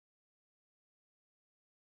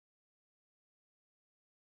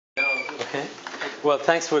Okay. Well,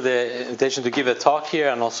 thanks for the invitation to give a talk here,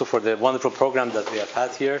 and also for the wonderful program that we have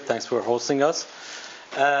had here. Thanks for hosting us.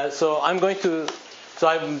 So I'm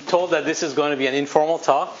told that this is going to be an informal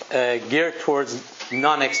talk geared towards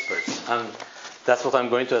non-experts, and that's what I'm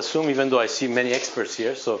going to assume, even though I see many experts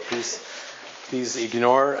here. So please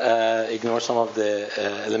ignore some of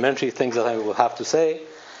the elementary things that I will have to say.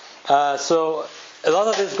 So a lot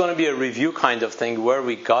of it is going to be a review kind of thing, where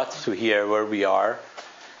we got to here, where we are,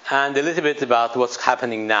 and a little bit about what's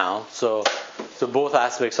happening now. So both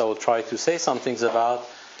aspects I will try to say some things about.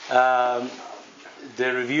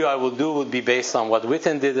 The review I will do would be based on what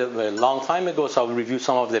Witten did a long time ago, so I will review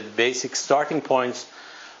some of the basic starting points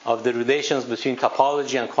of the relations between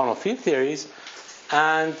topology and quantum field theories.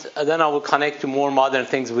 And then I will connect to more modern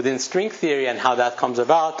things within string theory and how that comes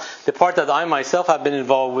about. The part that I myself have been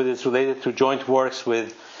involved with is related to joint works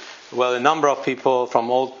with, a number of people from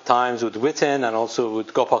old times, with Witten and also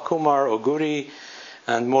with Gopal Kumar, Oguri,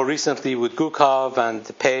 and more recently with Gukov and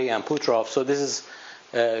Pei and Putrov. So this is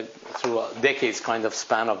through a decades kind of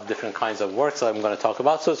span of different kinds of works that I'm going to talk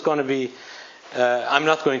about. So it's going to be, I'm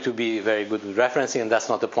not going to be very good with referencing, and that's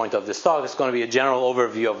not the point of this talk. It's going to be a general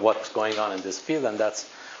overview of what's going on in this field, and that's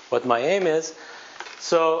what my aim is.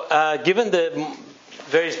 So given the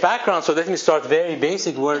various backgrounds, so let me start very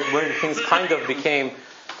basic, where things kind of became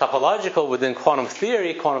topological within quantum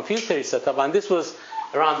field theory setup. And this was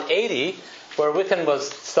around 80, where Witten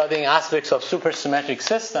was studying aspects of supersymmetric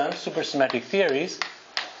systems, supersymmetric theories.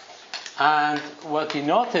 And what he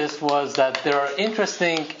noticed was that there are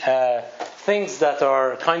interesting things that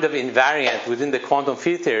are kind of invariant within the quantum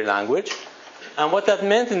field theory language. And what that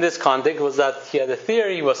meant in this context was that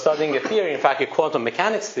he was studying a theory, in fact a quantum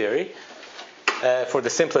mechanics theory, for the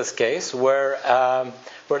simplest case, where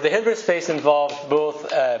the Hilbert space involved both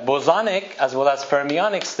bosonic as well as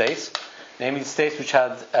fermionic states, namely states which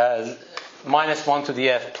had -1 to the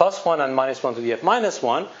f plus 1 and -1 to the f minus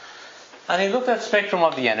 1. And he looked at the spectrum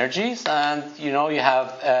of the energies, and you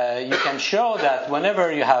can show that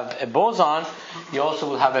whenever you have a boson, you also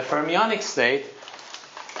will have a fermionic state,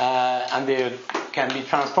 and they can be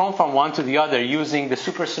transformed from one to the other using the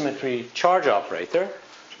supersymmetry charge operator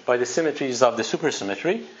by the symmetries of the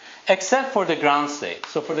supersymmetry, except for the ground state.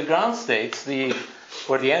 So for the ground states,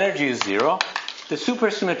 where the energy is zero, the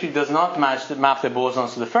supersymmetry does not map the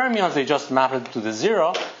bosons to the fermions, they just map it to the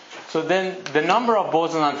zero. So then the number of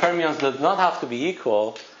bosons and fermions does not have to be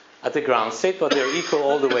equal at the ground state, but they're equal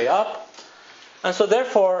all the way up. And so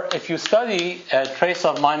therefore, if you study a trace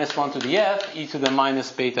of -1 to the f, e to the minus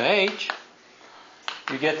beta h,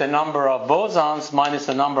 you get the number of bosons minus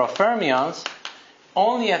the number of fermions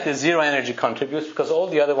only at the zero energy contributes, because all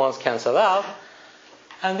the other ones cancel out.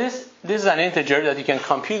 And this is an integer that you can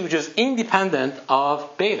compute, which is independent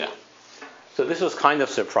of beta. So this was kind of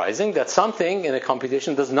surprising, that something in a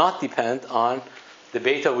computation does not depend on the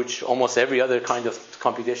beta, which almost every other kind of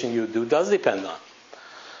computation you do does depend on.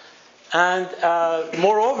 And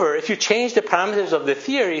moreover, if you change the parameters of the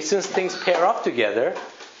theory, since things pair up together,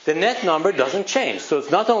 the net number doesn't change. So it's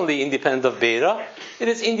not only independent of beta, it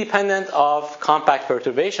is independent of compact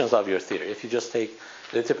perturbations of your theory. If you just take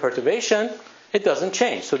little perturbation, it doesn't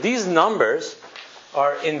change. So these numbers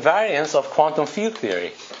are invariants of quantum field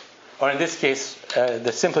theory. Or in this case,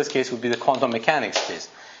 the simplest case would be the quantum mechanics case,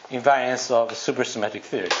 invariance of supersymmetric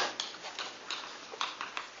theory.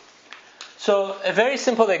 So a very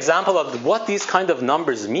simple example of what these kind of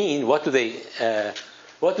numbers mean, what do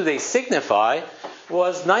they signify,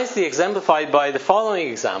 was nicely exemplified by the following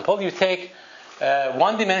example. You take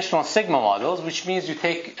one-dimensional sigma models, which means you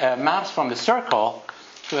take maps from the circle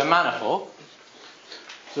to a manifold.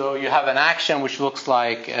 So you have an action which looks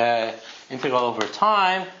like integral over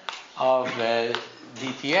time of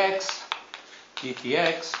dtx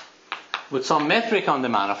with some metric on the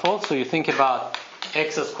manifold. So you think about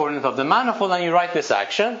x as coordinate of the manifold, and you write this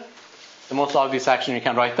action, the most obvious action you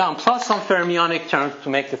can write down, plus some fermionic terms to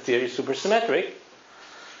make the theory supersymmetric.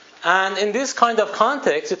 And in this kind of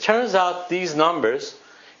context, it turns out these numbers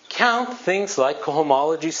count things like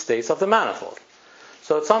cohomology states of the manifold.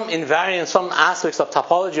 So some invariants, some aspects of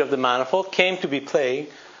topology of the manifold came to be playing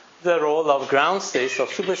the role of ground states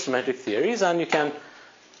of supersymmetric theories, and you can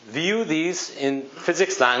view these in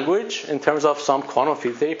physics language in terms of some quantum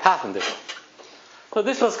field theory path integral. So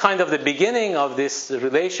this was kind of the beginning of this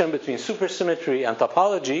relation between supersymmetry and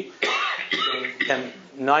topology. You can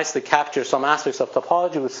nicely capture some aspects of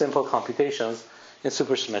topology with simple computations in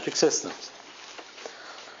supersymmetric systems.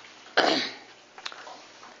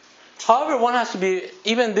 However, one has to be,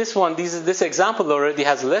 even this one, this example already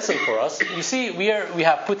has a lesson for us. You see, we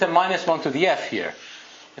have put a -1 to the f here.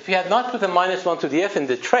 If we had not put a -1 to the f in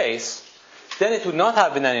the trace, then it would not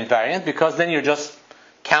have been an invariant, because then you're just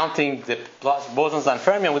counting the bosons and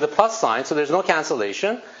fermions with a plus sign, so there's no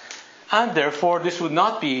cancellation. And therefore, this would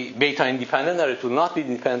not be beta independent, or it will not be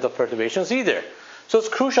independent of perturbations either. So it's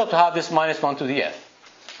crucial to have this -1 to the f.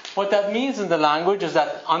 What that means in the language is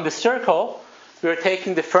that on the circle, we are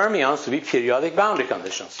taking the fermions to be periodic boundary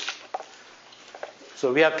conditions.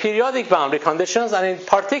 So we have periodic boundary conditions, and in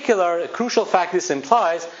particular, a crucial fact this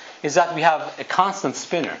implies is that we have a constant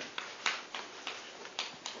spinner.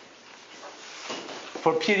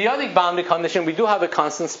 For periodic boundary condition, we do have a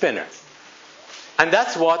constant spinner. And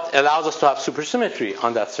that's what allows us to have supersymmetry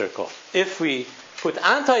on that circle. If we put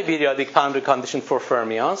anti-periodic boundary condition for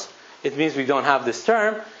fermions, it means we don't have this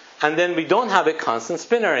term, and then we don't have a constant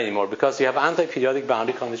spinner anymore, because we have anti-periodic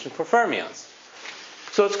boundary condition for fermions.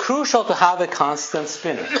 So it's crucial to have a constant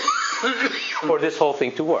spinner for this whole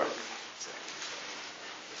thing to work.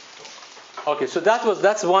 Okay, so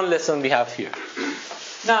that's one lesson we have here.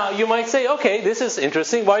 Now, you might say, okay, this is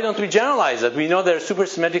interesting. Why don't we generalize it? We know there are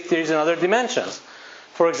supersymmetric theories in other dimensions.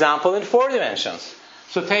 For example, in 4 dimensions.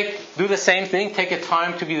 So do the same thing. Take a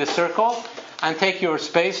time to be the circle, and take your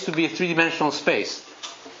space to be a 3-dimensional space.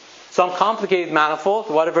 Some complicated manifold,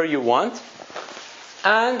 whatever you want.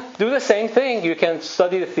 And do the same thing. You can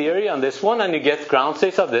study the theory on this one, and you get ground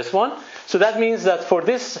states of this one. So that means that for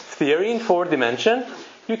this theory in 4 dimension,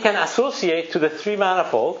 you can associate to the 3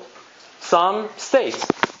 manifold some states.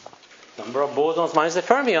 Number of bosons minus the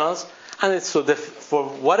fermions. And for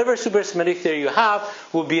whatever supersymmetric theory you have,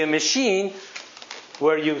 will be a machine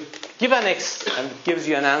where you give an x and it gives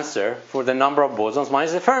you an answer for the number of bosons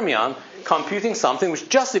minus the fermion, computing something which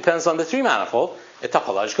just depends on the 3 manifold, a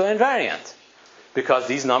topological invariant. Because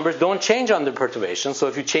these numbers don't change under perturbation, so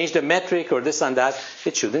if you change the metric or this and that,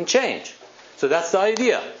 it shouldn't change. So that's the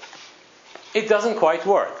idea. It doesn't quite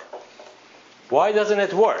work. Why doesn't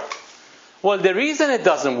it work? Well, the reason it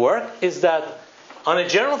doesn't work is that on a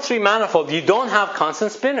general 3 manifold, you don't have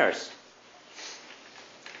constant spinners.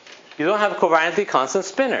 You don't have covariantly constant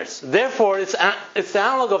spinners. Therefore, it's the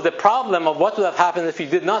analog of the problem of what would have happened if you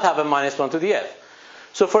did not have a -1 to the f.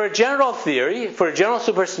 So for a general theory, for a general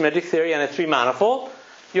supersymmetric theory and a 3 manifold,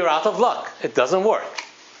 you're out of luck. It doesn't work.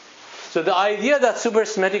 So the idea that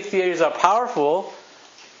supersymmetric theories are powerful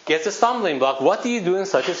gets a stumbling block. What do you do in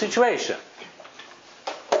such a situation?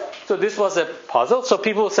 So this was a puzzle. So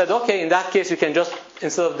people said, okay, in that case, you can just,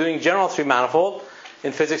 instead of doing general 3 manifold,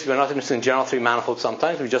 in physics we're not interested in general 3 manifold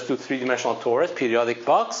sometimes, we just do 3-dimensional torus, periodic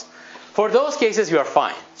box. For those cases, you are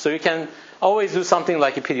fine. So you can always do something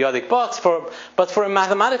like a periodic box, but for a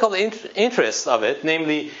mathematical interest of it,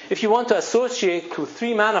 namely, if you want to associate to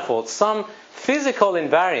 3 manifolds some physical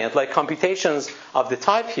invariant, like computations of the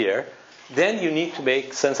type here, then you need to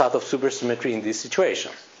make sense out of supersymmetry in these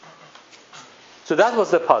situations. So that was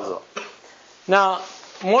the puzzle. Now,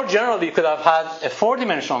 more generally, you could have had a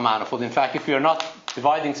 4-dimensional manifold. In fact, if you're not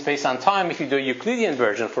dividing space and time, if you do a Euclidean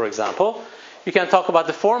version, for example, you can talk about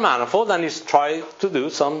the 4 manifold, and you try to do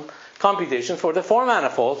some computation for the 4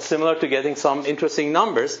 manifold, similar to getting some interesting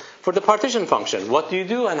numbers for the partition function. What do you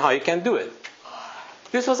do and how you can do it?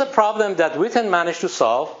 This was a problem that Witten managed to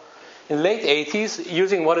solve in late 80s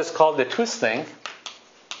using what is called the twisting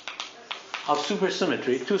of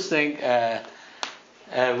supersymmetry. Twisting,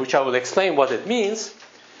 which I will explain what it means.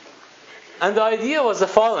 And the idea was the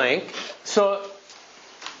following. So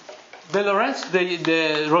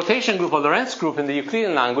the rotation group or Lorentz group in the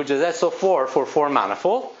Euclidean language is SO4 for 4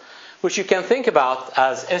 manifold, which you can think about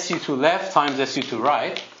as SU2 left times SU2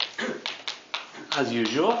 right, as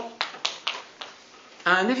usual.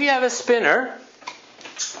 And if you have a spinner,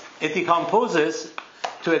 it decomposes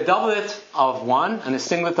to a doublet of one and a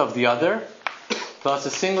singlet of the other, plus a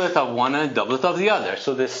singlet of one and a doublet of the other.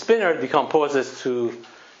 So the spinner decomposes to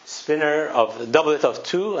spinner of doublet of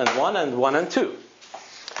 2 and 1 and 1 and 2.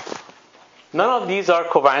 None of these are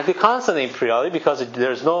covariantly constant in priori because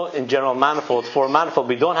there's no, in general manifold, for manifold,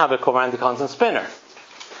 we don't have a covariantly constant spinner.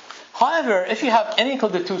 However, if you have n equal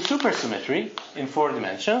to 2 supersymmetry in 4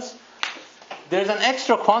 dimensions, there's an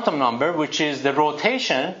extra quantum number which is the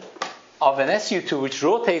rotation of an SU2 which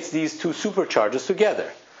rotates these 2 supercharges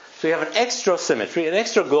together. So you have an extra symmetry, an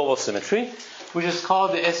extra global symmetry, which is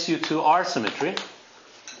called the SU2R symmetry.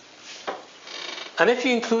 And if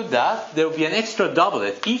you include that, there will be an extra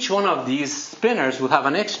doublet. Each one of these spinners will have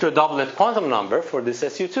an extra doublet quantum number for this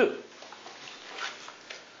SU2.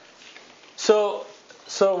 So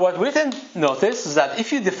what Witten noticed is that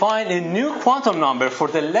if you define a new quantum number for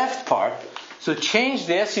the left part, so change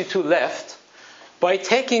the SU2 left by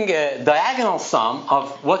taking a diagonal sum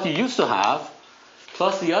of what you used to have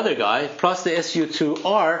plus the other guy plus the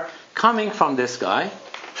SU2R coming from this guy.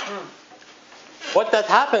 what that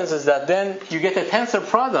happens is that then you get a tensor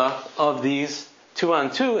product of these 2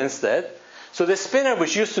 and 2 instead. So the spinner,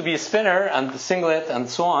 which used to be a spinner and the singlet and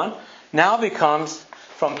so on, now becomes,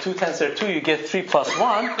 from 2 tensor 2, you get 3 plus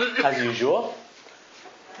 1, as usual.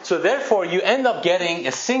 So therefore, you end up getting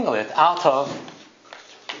a singlet out of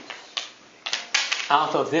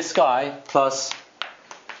this guy plus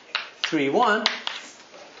 3, 1.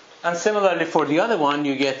 And similarly for the other one,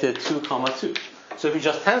 you get the 2, 2. So if you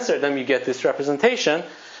just tensor them, you get this representation.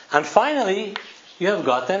 And finally, you have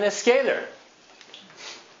gotten a scalar.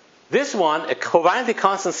 This one, a covariantly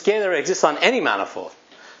constant scalar, exists on any manifold.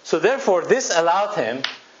 So therefore, this allowed him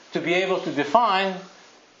to be able to define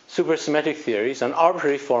supersymmetric theories on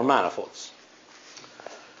arbitrary form manifolds.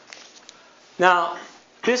 Now,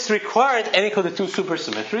 this required n equal to 2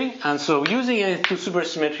 supersymmetry, and so using n equal to 2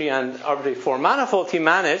 supersymmetry and arbitrary form manifold, he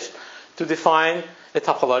managed to define a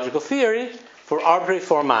topological theory for arbitrary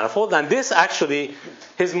form manifold. And this actually,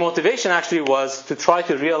 his motivation actually was to try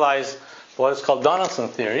to realize what is called Donaldson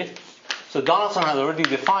theory. So Donaldson had already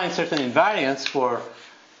defined certain invariants for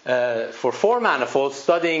form manifolds,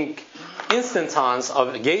 studying instantons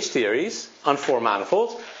of gauge theories on form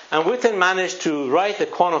manifolds. And Witten managed to write a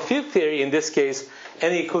quantum field theory, in this case,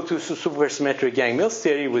 n equal to supersymmetric Yang-Mills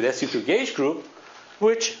theory with SU2 gauge group,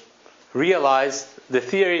 which realized the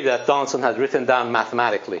theory that Donaldson had written down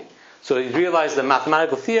mathematically. So he realized the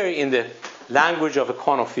mathematical theory in the language of a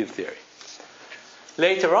quantum field theory.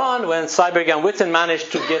 Later on, when Seiberg and Witten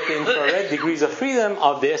managed to get the infrared degrees of freedom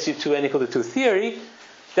of the SU2 n equal to 2 theory,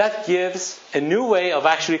 that gives a new way of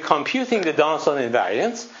actually computing the Donaldson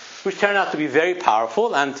invariants, which turned out to be very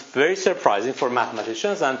powerful and very surprising for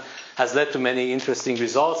mathematicians, and has led to many interesting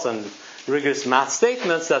results and rigorous math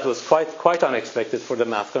statements that was quite unexpected for the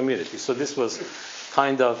math community. So this was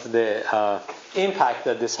kind of the impact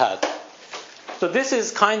that this had. So this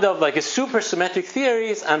is kind of like a supersymmetric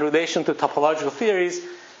theories and relation to topological theories,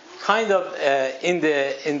 kind of in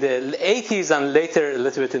the 80s and later a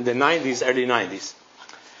little bit in the 90s, early 90s.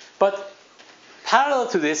 But parallel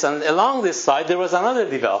to this and along this side, there was another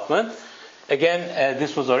development. Again,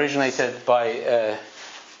 this was originated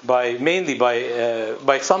mainly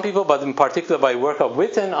by some people, but in particular by work of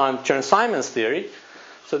Witten on Chern-Simons theory.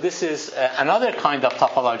 So this is another kind of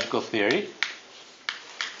topological theory.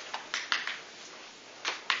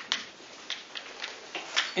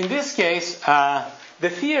 In this case, the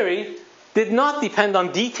theory did not depend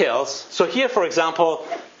on details. So here, for example,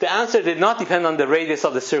 the answer did not depend on the radius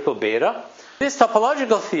of the circle beta. This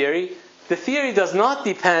topological theory, the theory does not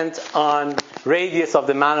depend on radius of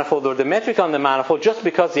the manifold or the metric on the manifold just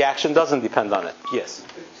because the action doesn't depend on it. Yes?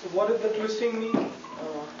 So what does the twisting mean?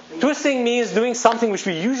 Twisting means doing something which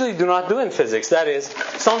we usually do not do in physics. That is,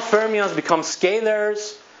 some fermions become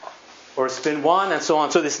scalars or spin 1 and so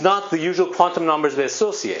on. So it's not the usual quantum numbers we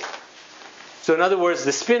associate. So in other words,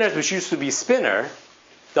 the spinners which used to be spinner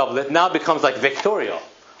doublet now becomes like vectorial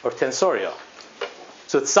or tensorial.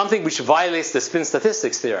 So it's something which violates the spin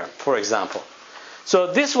statistics theorem, for example.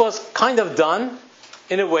 So this was kind of done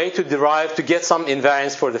in a way to get some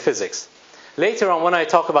invariance for the physics. Later on, when I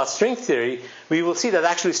talk about string theory, we will see that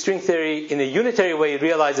actually string theory in a unitary way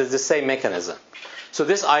realizes the same mechanism. So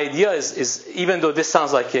this idea is even though this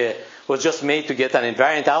sounds like it was just made to get an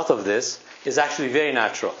invariant out of this, is actually very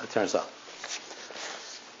natural, it turns out.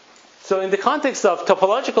 So in the context of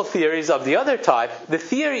topological theories of the other type, the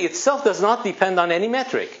theory itself does not depend on any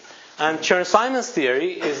metric. And Chern-Simons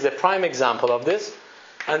theory is the prime example of this.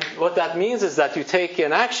 And what that means is that you take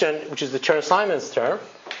an action, which is the Chern-Simons term,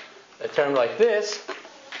 a term like this.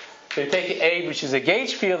 So you take A, which is a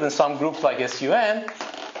gauge field in some group like SUN.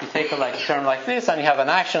 You take a term like this, and you have an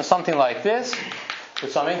action something like this,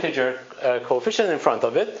 with some integer coefficient in front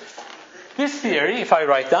of it. This theory, if I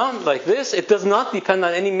write down like this, it does not depend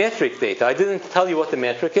on any metric data. I didn't tell you what the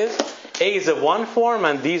metric is. A is a 1 form,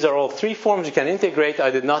 and these are all 3 forms you can integrate. I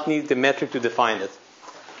did not need the metric to define it.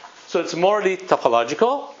 So it's morally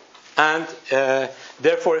topological, and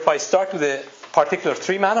therefore if I start with a particular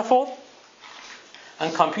 3 manifold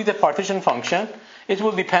and compute a partition function, it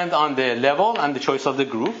will depend on the level and the choice of the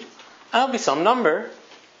group, and it'll be some number,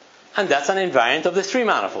 and that's an invariant of the 3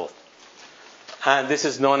 manifold. And this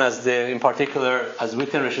is known as in particular, as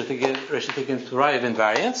Witten-Reshetikhin-Turayev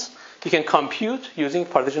invariance. You can compute using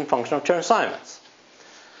partition function of Chern-Simons.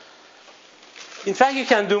 In fact, you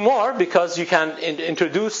can do more because you can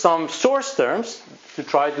introduce some source terms to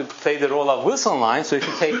try to play the role of Wilson lines. So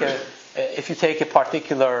if you take a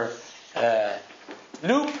particular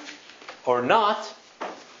loop or knot,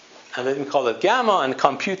 and let me call it gamma, and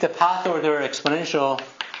compute the path order exponential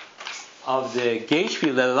of the gauge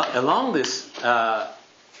field along this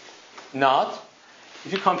knot,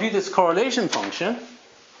 if you compute its correlation function,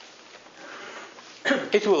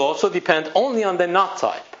 it will also depend only on the knot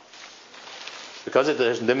type.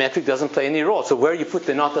 Because the metric doesn't play any role. So where you put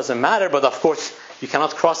the knot doesn't matter, but of course you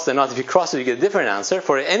cannot cross the knot. If you cross it, you get a different answer.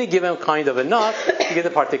 For any given kind of a knot, you get a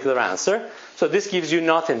particular answer. So this gives you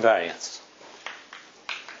knot invariance.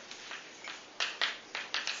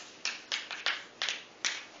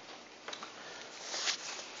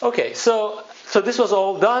 Okay, so this was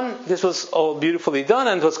all done. This was all beautifully done,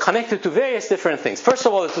 and it was connected to various different things. First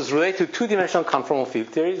of all, it was related to two-dimensional conformal field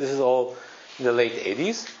theory. This is all in the late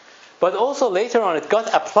 80s. But also later on, it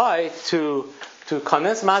got applied to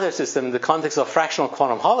condensed matter system in the context of fractional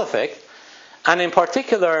quantum Hall effect. And in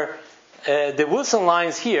particular, the Wilson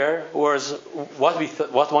lines here was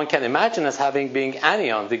what one can imagine as having being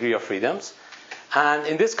anyon degree of freedoms. And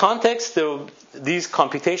in this context, these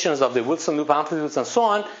computations of the Wilson loop amplitudes and so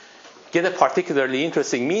on get a particularly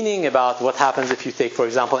interesting meaning about what happens if you take, for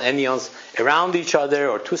example, anyons around each other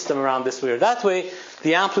or twist them around this way or that way.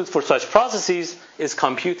 The amplitude for such processes is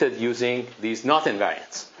computed using these knot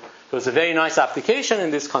invariants. So it's a very nice application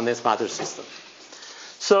in this condensed matter system.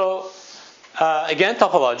 So again,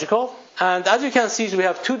 topological. And as you can see, we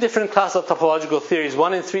have two different classes of topological theories.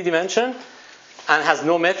 One in 3 dimension and has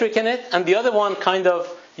no metric in it. And the other one kind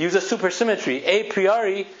of uses supersymmetry. A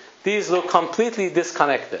priori, these look completely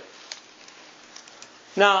disconnected.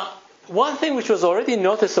 Now, one thing which was already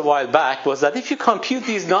noticed a while back was that if you compute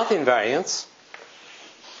these knot invariants,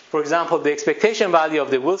 for example, the expectation value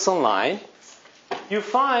of the Wilson line, you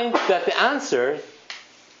find that the answer,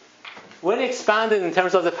 when expanded in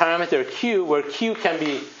terms of the parameter q, where q can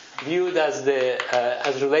be viewed as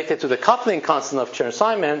related to the coupling constant of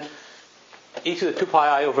Chern-Simon, e to the 2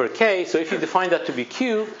 pi I over k. So if you define that to be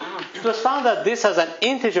q, it was found that this has an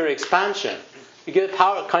integer expansion. You get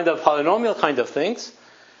a kind of polynomial kind of things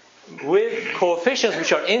with coefficients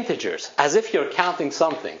which are integers, as if you're counting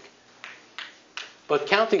something. But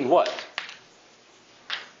counting what?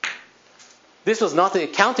 This was not a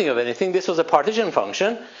counting of anything. This was a partition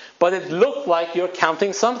function. But it looked like you're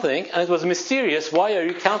counting something. And it was mysterious. Why are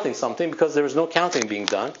you counting something? Because there was no counting being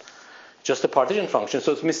done. Just a partition function.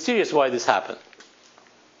 So it's mysterious why this happened.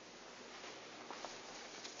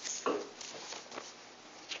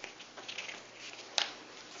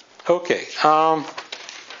 Okay.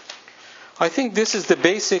 I think this is the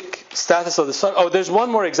basic status of the study. Oh, there's one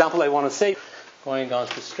more example I want to say. Going on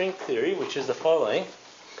to string theory, which is the following.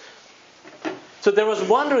 So there was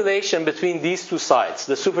one relation between these two sides,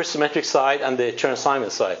 the supersymmetric side and the Chern-Simon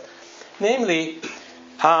side. Namely,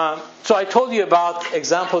 so I told you about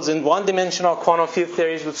examples in one-dimensional quantum field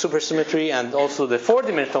theories with supersymmetry and also the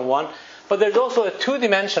four-dimensional one. But there's also a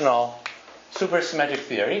two-dimensional supersymmetric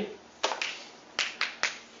theory,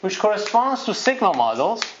 which corresponds to sigma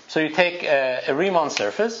models. So you take a Riemann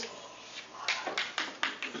surface,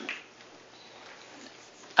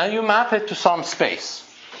 and you map it to some space,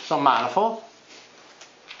 some manifold.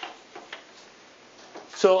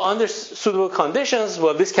 So under suitable conditions,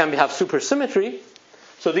 well, this can have supersymmetry.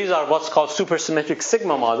 So these are what's called supersymmetric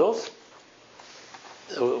sigma models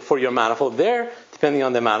for your manifold there, depending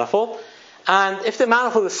on the manifold. And if the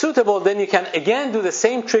manifold is suitable, then you can again do the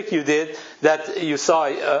same trick you did that you saw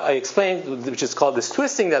I explained, which is called this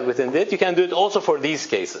twisting that Witten did. You can do it also for these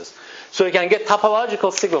cases. So you can get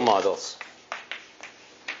topological sigma models,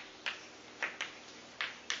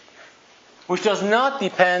 which does not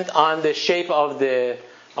depend on the shape of the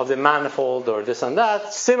manifold or this and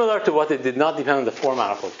that, similar to what it did not depend on the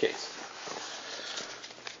four-manifold case.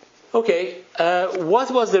 Okay,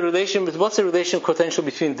 what's the relation potential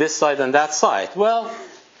between this side and that side? Well,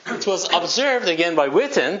 it was observed again by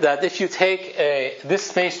Witten that if you take this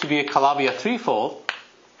space to be a Calabi threefold,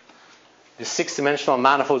 the six-dimensional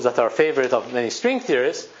manifolds that are a favorite of many string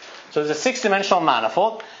theorists, so there's a six-dimensional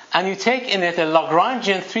manifold, and you take in it a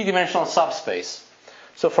Lagrangian three-dimensional subspace.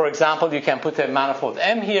 So for example, you can put a manifold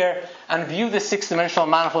M here and view the six-dimensional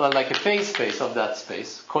manifold as like a phase space of that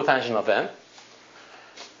space, cotangent of M.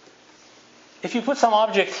 If you put some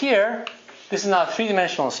object here, this is now a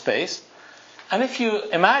three-dimensional space. And if you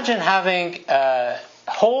imagine having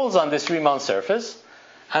holes on this Riemann surface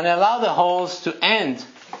and allow the holes to end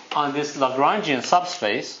on this Lagrangian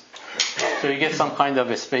subspace, so you get some kind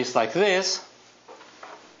of a space like this.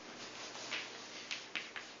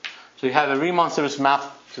 So you have a Riemann surface map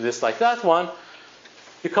to this like that one.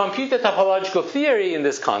 You compute the topological theory in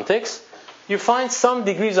this context. You find some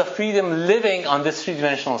degrees of freedom living on this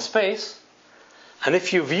three-dimensional space. And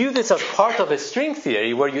if you view this as part of a string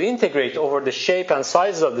theory where you integrate over the shape and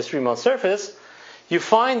sizes of this Riemann surface, you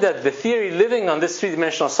find that the theory living on this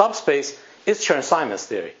three-dimensional subspace is Chern-Simon's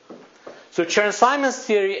theory. So Chern-Simons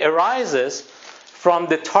theory arises from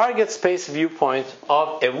the target space viewpoint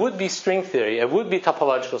of a would-be string theory, a would-be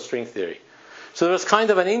topological string theory. So there's kind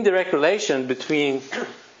of an indirect relation between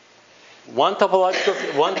one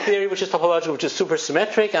theory which is topological, which is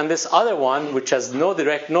supersymmetric, and this other one which has no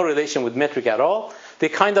relation with metric at all. They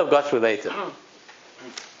kind of got related.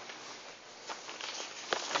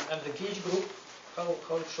 And the gauge group, how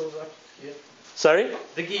it shows up here? Sorry?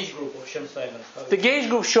 The gauge group of Chern-Simons. The gauge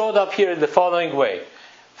group showed up here in the following way.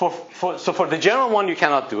 So for the general one, you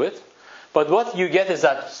cannot do it. But what you get is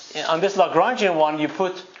that on this Lagrangian one, you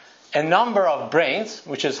put a number of branes,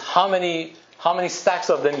 which is how many stacks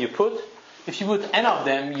of them you put. If you put n of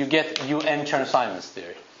them, you get un Chern-Simons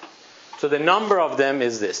theory. So the number of them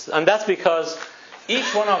is this. And that's because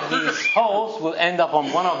each one of these holes will end up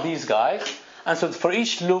on one of these guys. And so for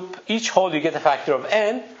each loop, each hole, you get a factor of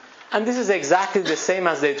n. And this is exactly the same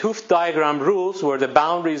as the 't Hooft diagram rules, where the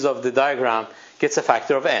boundaries of the diagram gets a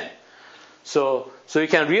factor of n. So you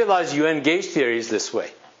can realize UN gauge theories this way.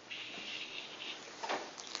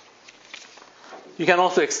 You can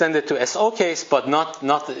also extend it to SO case, but not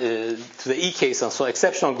to the E case, and so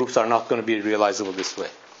exceptional groups are not going to be realizable this way.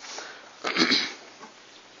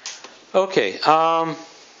 Okay.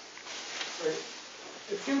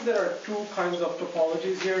 It seems there are two kinds of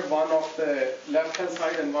topologies here, one of the left-hand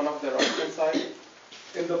side and one of the right-hand side.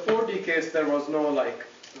 In the 4D case, there was no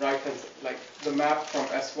right-hand, the map from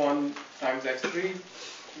S1 times X3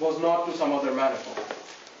 was not to some other manifold.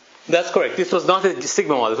 That's correct. This was not a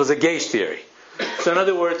sigma model. It was a gauge theory. So in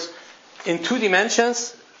other words, in 2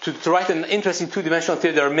 dimensions, to write an interesting 2-dimensional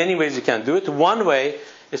theory, there are many ways you can do it. One way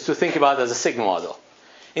is to think about it as a sigma model.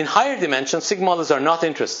 In higher dimensions, sigma models are not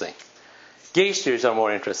interesting. Gauge theories are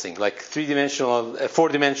more interesting. Like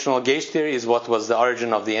 4-dimensional gauge theory is what was the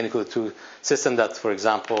origin of the n=2 system that, for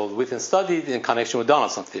example, Witten studied in connection with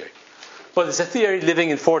Donaldson theory. But it's a theory living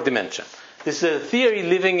in 4 dimensions. This is a theory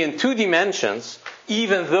living in 2 dimensions,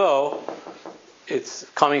 even though it's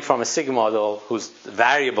coming from a sigma model whose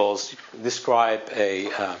variables describe a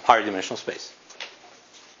higher dimensional space.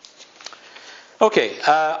 Okay,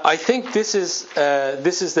 I think this is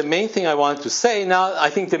the main thing I wanted to say. Now, I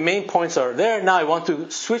think the main points are there. Now I want to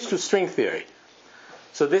switch to string theory.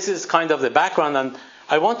 So this is kind of the background, and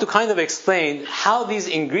I want to kind of explain how these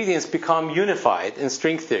ingredients become unified in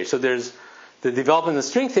string theory. So there's the development of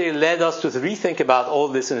string theory led us to rethink about all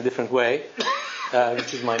this in a different way,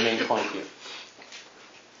 which is my main point here.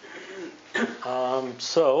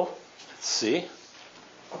 So, let's see.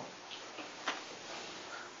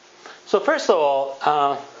 So first of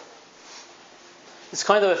all, it's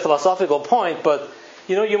kind of a philosophical point, but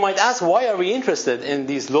you might ask, why are we interested in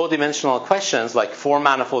these low-dimensional questions like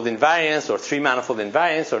 4-manifold invariants or 3-manifold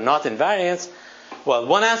invariants or not invariants? Well,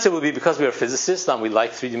 one answer would be because we are physicists and we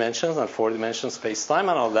like 3 dimensions and 4 dimensions space-time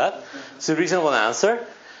and all that. It's a reasonable answer.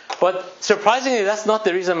 But surprisingly, that's not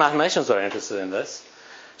the reason mathematicians are interested in this.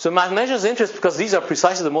 So mathematicians are interested because these are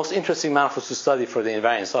precisely the most interesting manifolds to study for the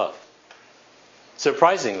invariance of.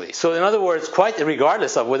 Surprisingly. So in other words, quite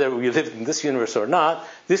regardless of whether we lived in this universe or not,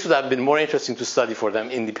 this would have been more interesting to study for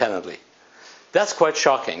them independently. That's quite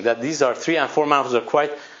shocking, that these are 3 and 4 manifolds are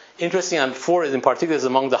quite interesting, and 4 in particular is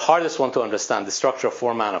among the hardest one to understand, the structure of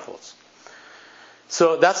 4 manifolds.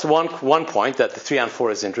 So that's one point, that the 3 and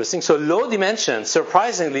 4 is interesting. So low dimension,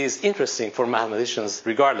 surprisingly, is interesting for mathematicians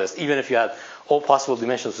regardless. Even if you had all possible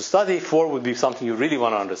dimensions to study, 4 would be something you really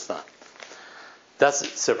want to understand. That's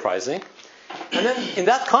surprising. And then in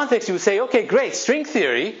that context, you would say, okay, great, string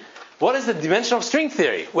theory. What is the dimension of string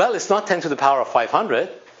theory? Well, it's not 10 to the power of 500.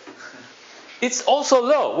 It's also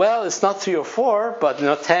low. Well, it's not 3 or 4, but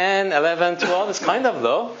 10, 11, 12 is kind of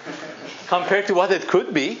low compared to what it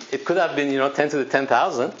could be. It could have been 10 to the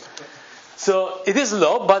 10,000. So it is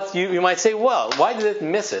low, but you might say, well, why did it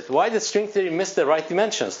miss it? Why did string theory miss the right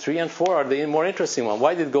dimensions? 3 and 4 are the more interesting one.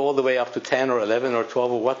 Why did it go all the way up to 10 or 11 or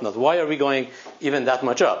 12 or whatnot? Why are we going even that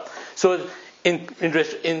much up? So in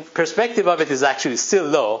perspective of it is actually still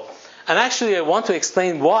low. And actually I want to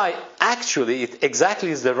explain why actually it exactly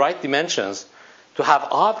is the right dimensions to have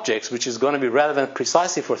objects which is going to be relevant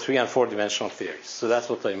precisely for 3 and 4 dimensional theories. So that's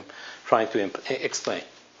what I'm trying to explain.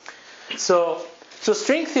 So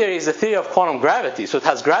string theory is a theory of quantum gravity, so it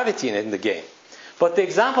has gravity in it in the game. But the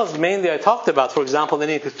examples mainly I talked about, for example,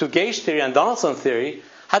 the to gauge theory and Donaldson theory,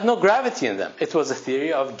 had no gravity in them. It was a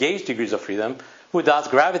theory of gauge degrees of freedom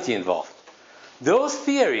without gravity involved. Those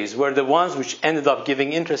theories were the ones which ended up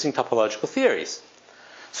giving interesting topological theories.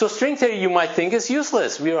 So string theory, you might think, is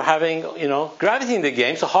useless. We are having, gravity in the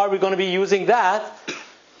game, so how are we going to be using that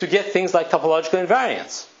to get things like topological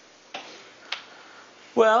invariance?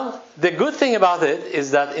 Well, the good thing about it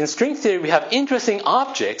is that in string theory we have interesting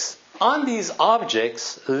objects. On these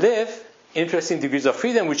objects live interesting degrees of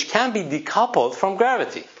freedom which can be decoupled from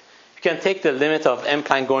gravity. You can take the limit of m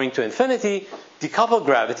Planck going to infinity, decouple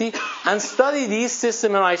gravity, and study these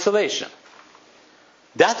systems in isolation.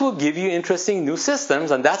 That will give you interesting new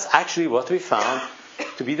systems, and that's actually what we found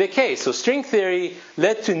to be the case. So string theory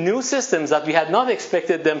led to new systems that we had not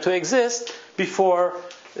expected them to exist before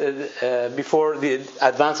the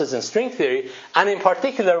advances in string theory. And in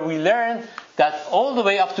particular, we learned that all the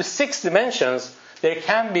way up to 6 dimensions, there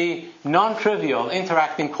can be non-trivial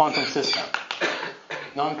interacting quantum systems.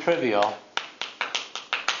 Non-trivial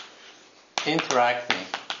interacting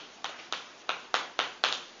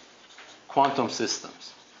quantum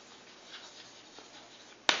systems.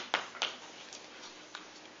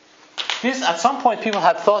 This, at some point, people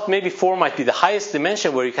had thought maybe 4 might be the highest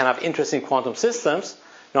dimension where you can have interesting quantum systems,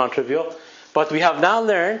 non-trivial. But we have now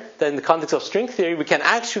learned that in the context of string theory, we can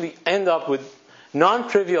actually end up with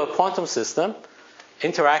non-trivial quantum system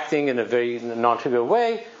interacting in a very non-trivial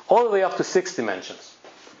way, all the way up to 6 dimensions.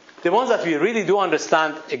 The ones that we really do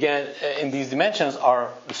understand, again, in these dimensions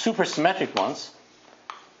are the supersymmetric ones,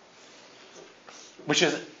 which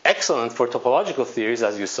is excellent for topological theories,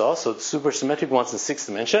 as you saw. So supersymmetric ones in 6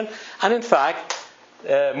 dimension. And in fact,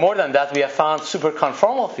 more than that, we have found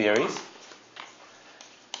superconformal theories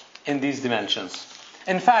in these dimensions.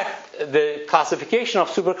 In fact, the classification of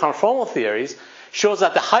superconformal theories shows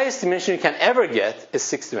that the highest dimension you can ever get is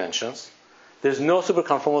 6 dimensions. There's no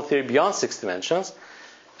superconformal theory beyond 6 dimensions.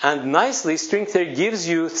 And nicely, string theory gives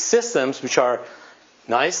you systems which are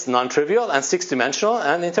nice, non-trivial, and 6-dimensional,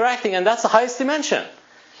 and interacting, and that's the highest dimension.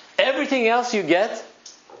 Everything else you get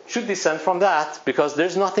should descend from that, because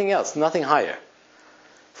there's nothing else, nothing higher.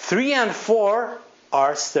 3 and 4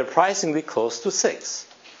 are surprisingly close to 6.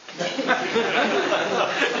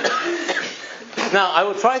 Now, I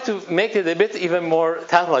will try to make it a bit even more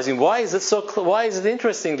tantalizing. Why is it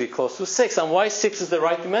interestingly close to 6, and why 6 is the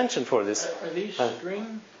right dimension for this? Are these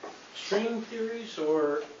string theories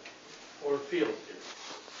or field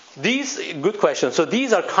theories? Good question. So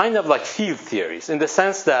these are kind of like field theories in the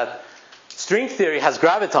sense that string theory has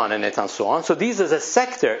graviton in it and so on. So these is a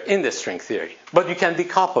sector in the string theory, but you can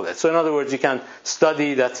decouple it. So in other words, you can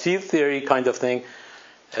study that field theory kind of thing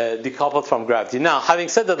decoupled from gravity. Now, having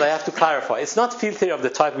said that, I have to clarify. It's not field theory of the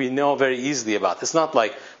type we know very easily about. It's not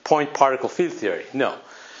like point particle field theory. No.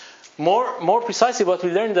 More precisely, what we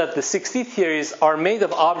learned that the 6D theories are made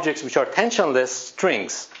of objects which are tensionless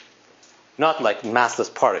strings, not like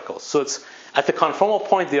massless particles. So it's at the conformal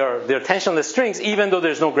point they're tensionless strings, even though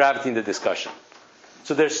there's no gravity in the discussion.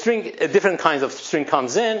 So there's different kinds of string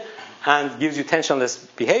comes in and gives you tensionless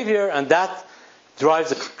behavior, and that drives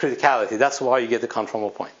the criticality. That's why you get the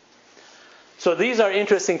conformal point. So these are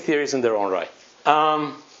interesting theories in their own right.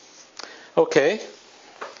 Okay.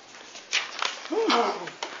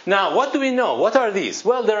 Now, what do we know? What are these?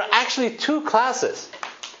 Well, there are actually 2 classes.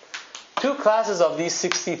 2 classes of these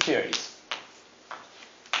 6D theories,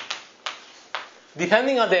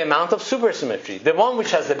 depending on the amount of supersymmetry. The one which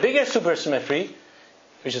has the bigger supersymmetry,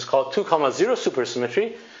 which is called 2, 0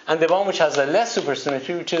 supersymmetry, and the one which has the less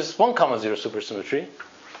supersymmetry, which is 1, 0 supersymmetry.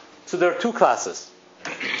 So there are 2 classes.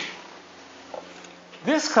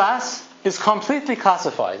 This class is completely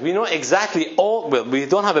classified. We know exactly we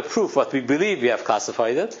don't have a proof, but we believe we have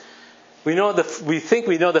classified it. We think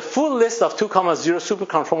we know the full list of 2, 0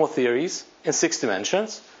 superconformal theories in 6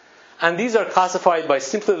 dimensions. And these are classified by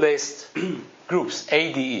simply laced groups,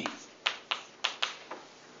 ADE.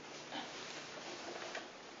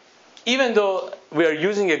 Even though we are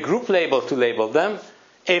using a group label to label them,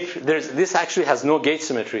 this actually has no gauge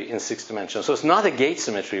symmetry in 6 dimensions. So it's not a gauge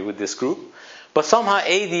symmetry with this group. But somehow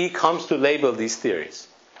ADE comes to label these theories.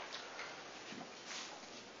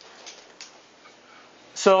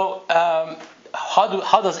 So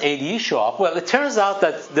how does ADE show up? Well, it turns out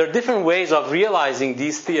that there are different ways of realizing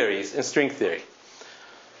these theories in string theory.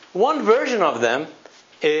 One version of them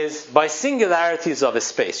is by singularities of a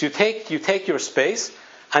space. You take your space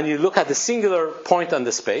and you look at the singular point on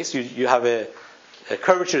the space. You have a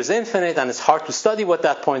curvature is infinite, and it's hard to study what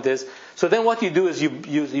that point is. So then what you do is you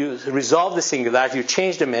resolve the singularity, you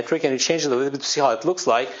change the metric, and you change it a little bit to see how it looks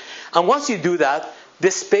like. And once you do that,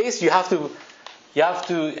 this space you have to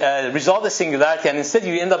resolve the singularity, and instead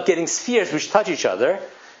you end up getting spheres which touch each other,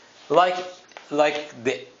 like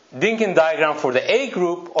the Dynkin diagram for the A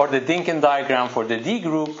group, or the Dynkin diagram for the D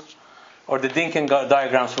group, or the Dynkin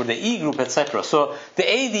diagrams for the E group, etc. So the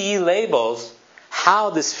ADE labels how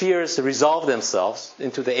the spheres resolve themselves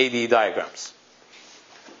into the ADE diagrams.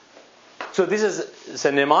 So this is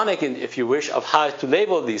a mnemonic, if you wish, of how to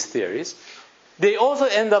label these theories. They also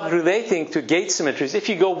end up relating to gauge symmetries if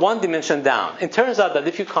you go one dimension down. It turns out that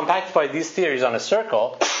if you compactify these theories on a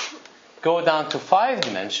circle, go down to 5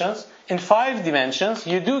 dimensions, in 5 dimensions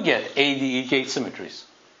you do get ADE gauge symmetries.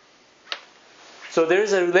 So there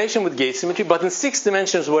is a relation with gauge symmetry, but in 6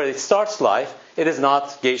 dimensions where it starts life, it is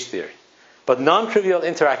not gauge theory, but non-trivial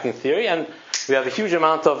interacting theory, and we have a huge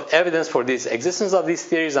amount of evidence for the existence of these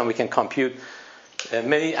theories, and we can compute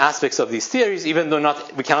many aspects of these theories, even though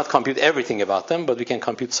we cannot compute everything about them, but we can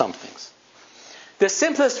compute some things. The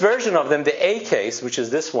simplest version of them, the A case, which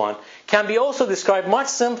is this one, can be also described much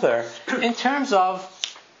simpler in terms of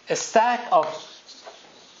a stack of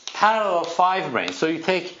parallel 5 branes. So you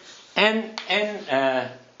take n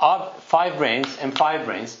 5 branes and 5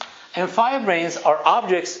 branes, and 5 branes are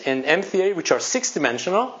objects in M theory which are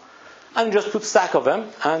 6-dimensional, and you just put stack of them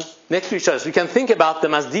and next to each other. So you can think about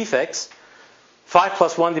them as defects, 5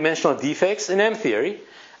 plus 1-dimensional defects in M theory.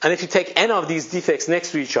 And if you take n of these defects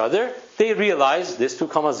next to each other, they realize this 2,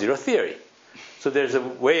 0 theory. So there's a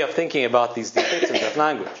way of thinking about these defects in that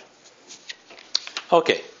language.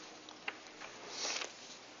 Okay.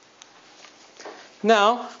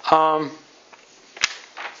 Now,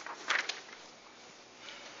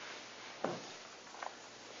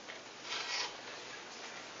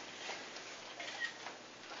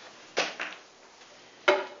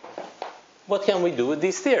 what can we do with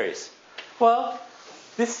these theories? Well,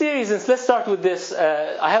 this theory is, let's start with this.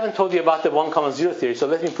 I haven't told you about the 1, 0 theory, so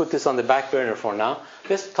let me put this on the back burner for now.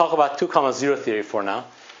 Let's talk about 2, 0 theory for now.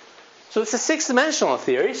 So it's a 6-dimensional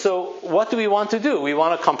theory, so what do we want to do? We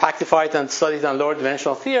want to compactify it and study it on lower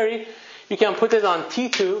dimensional theory. You can put it on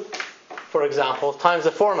T2, for example, times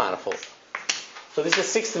the 4 manifold. So this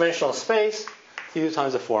is a 6-dimensional space, T2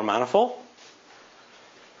 times the 4 manifold.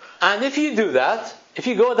 And if you do that, if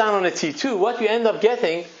you go down on a T2, what you end up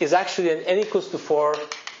getting is actually an n equals to 4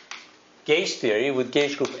 gauge theory with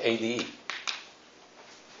gauge group ADE.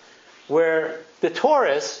 Where the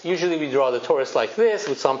torus, usually we draw the torus like this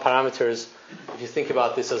with some parameters. If you think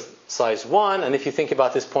about this as size 1, and if you think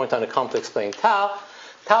about this point on a complex plane tau,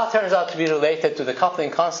 tau turns out to be related to the coupling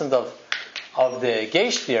constant of the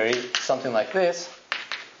gauge theory, something like this.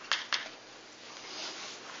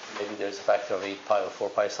 Maybe there's a factor of 8 pi or 4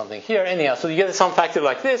 pi something here. Anyhow, so you get some factor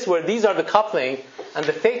like this where these are the coupling and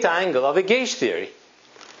the theta angle of a gauge theory.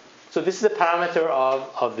 So this is the parameter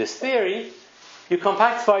of this theory. You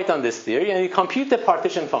compactify it on this theory and you compute the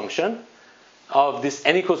partition function of this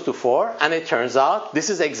n equals to 4, and it turns out this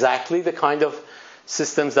is exactly the kind of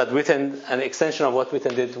systems that Witten, an extension of what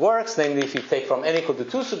Witten did, works. Namely, if you take from n equal to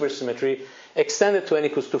 2 supersymmetry, extend it to n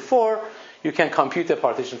equals to 4, you can compute the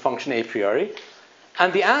partition function a priori.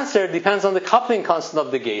 And the answer depends on the coupling constant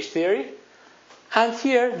of the gauge theory. And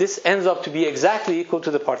here, this ends up to be exactly equal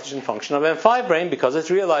to the partition function of M5 brane because it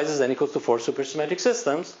realizes n equals to 4 supersymmetric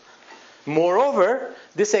systems. Moreover,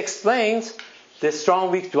 this explains the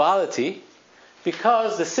strong-weak duality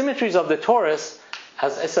because the symmetries of the torus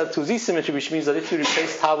has SL2Z symmetry, which means that if you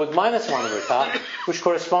replace tau with minus 1 over tau, which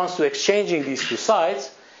corresponds to exchanging these two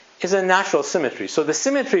sides, is a natural symmetry. So the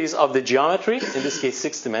symmetries of the geometry, in this case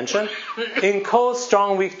 6 dimension, encode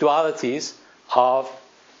strong-weak dualities of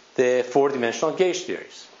the 4-dimensional gauge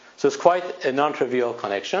theories. So it's quite a non-trivial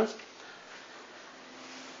connection.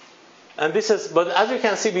 And this is, but as you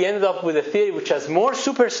can see, we ended up with a theory which has more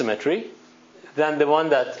supersymmetry than the one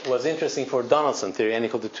that was interesting for Donaldson theory, n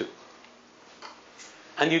equal to 2.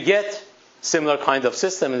 And you get similar kind of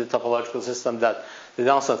system in the topological system that the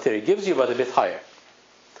Donaldson theory gives you, but a bit higher.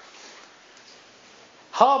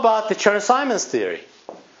 How about the Chern-Simons theory?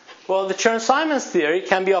 Well, the Chern-Simons theory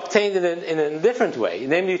can be obtained in a different way.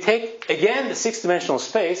 Namely, you take, again, the 6-dimensional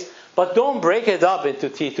space, but don't break it up into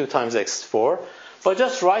T2 times x4, but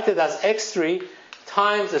just write it as x3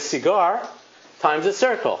 times a cigar times a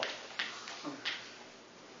circle.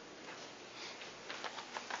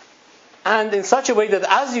 And in such a way that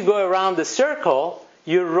as you go around the circle,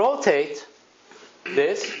 you rotate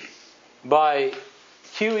this by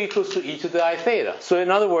q equals to e to the I theta. So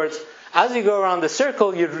in other words, as you go around the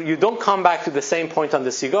circle, you don't come back to the same point on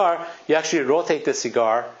the cigar. You actually rotate the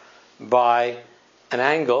cigar by an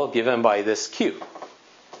angle given by this q.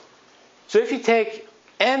 So if you take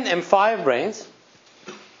n M5 branes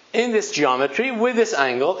in this geometry with this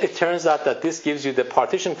angle, it turns out that this gives you the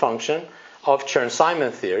partition function of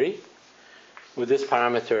Chern-Simons theory with this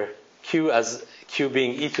parameter q as q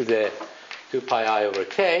being e to the 2 pi I over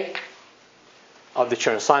k of the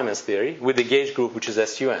Chern-Simons theory with the gauge group which is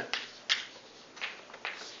SUN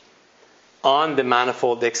on the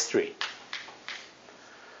manifold X3.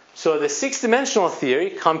 So the six-dimensional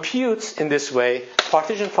theory computes in this way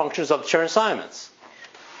partition functions of Chern-Simons.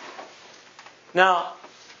 Now,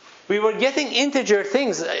 we were getting integer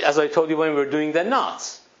things, as I told you, when we were doing the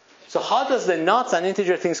knots. So how does the knots and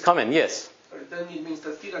integer things come in? Yes? Then it means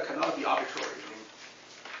that theta cannot be arbitrary.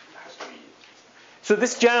 It has to be. So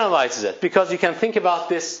this generalizes it, because you can think about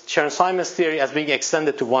this Chern-Simons theory as being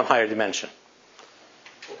extended to one higher dimension.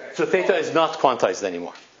 Okay. So theta is not quantized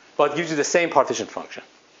anymore, but gives you the same partition function.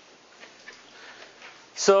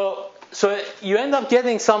 So you end up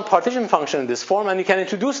getting some partition function in this form, and you can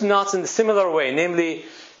introduce knots in a similar way. Namely,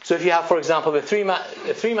 so if you have, for example, a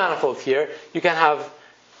three manifold here, you can have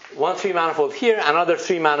one three manifold here, another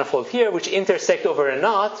three manifold here, which intersect over a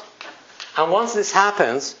knot. And once this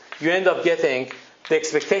happens, you end up getting the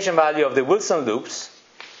expectation value of the Wilson loops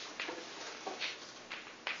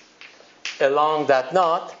along that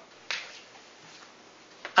knot,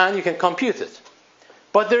 and you can compute it.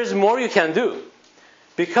 But there's more you can do,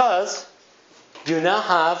 because you now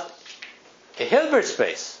have a Hilbert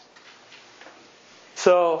space.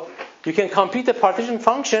 So you can compute the partition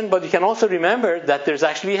function, but you can also remember that there's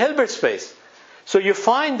actually a Hilbert space. So you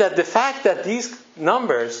find that the fact that these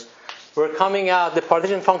numbers were coming out, the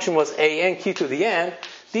partition function was an key to the n,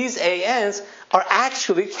 these ans are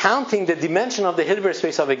actually counting the dimension of the Hilbert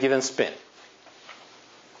space of a given spin.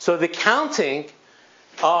 So the counting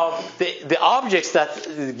of the objects that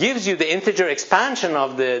gives you the integer expansion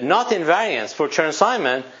of the knot invariance for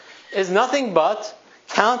Chern-Simon is nothing but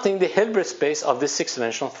counting the Hilbert space of this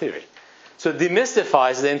six-dimensional theory. So it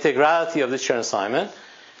demystifies the integrality of the Chern-Simon,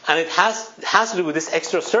 and it has to do with this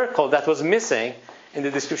extra circle that was missing in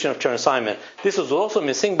the description of Chern-Simon. This was also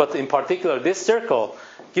missing, but in particular this circle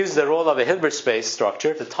gives the role of a Hilbert space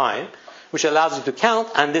structure, the time, which allows you to count,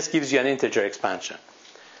 and this gives you an integer expansion.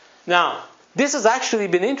 Now, this has actually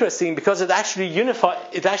been interesting because it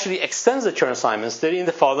actually extends the Chern-Simons theory in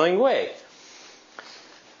the following way.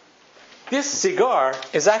 This cigar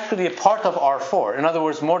is actually a part of R4. In other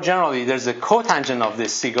words, more generally, there's a cotangent of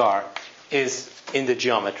this cigar is in the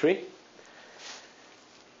geometry.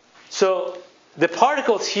 So the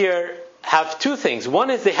particles here have two things. One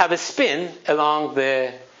is they have a spin along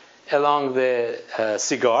the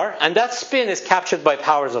cigar, and that spin is captured by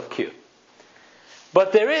powers of Q.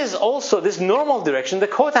 But there is also this normal direction, the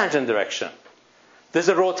cotangent direction. There's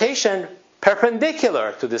a rotation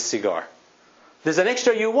perpendicular to this cigar. There's an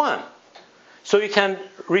extra U1. So you can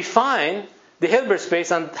refine the Hilbert space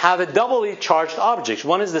and have a doubly charged object.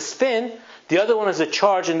 One is the spin, the other one is the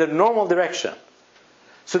charge in the normal direction.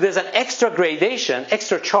 So there's an extra gradation,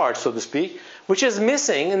 extra charge, so to speak, which is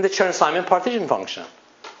missing in the Chern-Simon partition function.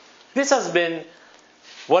 This has been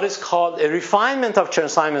what is called a refinement of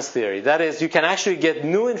Chern-Simon's theory. That is, you can actually get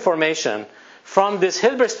new information from this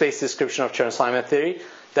Hilbert space description of Chern-Simon theory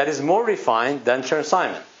that is more refined than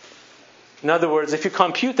Chern-Simon. In other words, if you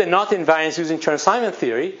compute the knot invariance using Chern-Simon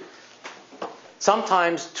theory,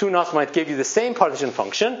 sometimes two knots might give you the same partition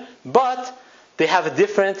function, but they have a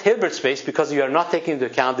different Hilbert space because you are not taking into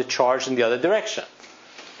account the charge in the other direction.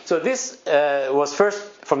 So this was first,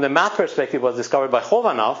 from the math perspective, was discovered by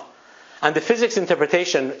Khovanov, and the physics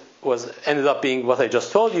interpretation ended up being what I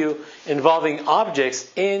just told you, involving objects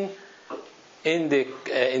in the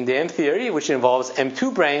M theory, which involves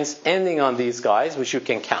M2 branes ending on these guys, which you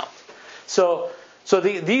can count. So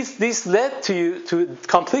these led to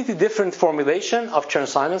completely different formulation of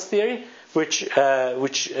Chern-Simon's theory, which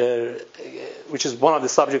is one of the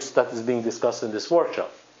subjects that is being discussed in this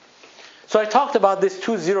workshop. So I talked about this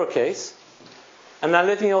 2-0 case, and now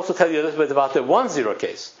let me also tell you a little bit about the 1-0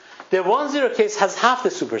 case. The 1-0 case has half the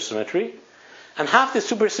supersymmetry, and half the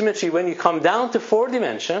supersymmetry, when you come down to 4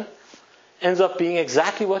 dimension, ends up being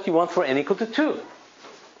exactly what you want for n equal to 2.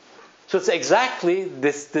 So it's exactly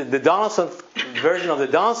the Donaldson version of the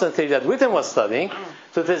Donaldson theory that Witten was studying.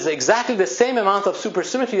 So there's exactly the same amount of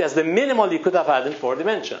supersymmetry as the minimal you could have had in 4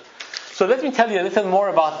 dimension. So let me tell you a little more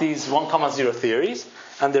about these 1,0 theories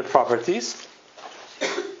and their properties.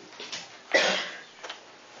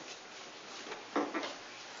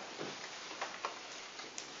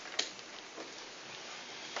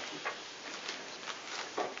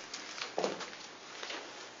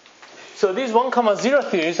 So these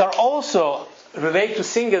 1,0 theories are also relate to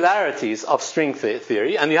singularities of string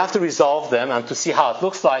theory, and you have to resolve them and to see how it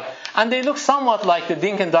looks like. And they look somewhat like the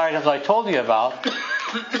Dynkin diagrams I told you about.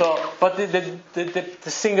 But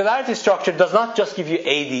the singularity structure does not just give you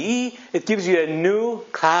ADE, it gives you a new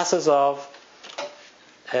classes of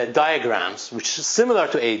diagrams, which is similar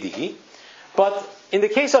to ADE. But in the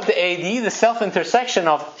case of the ADE, the self-intersection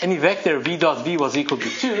of any vector v dot v was equal to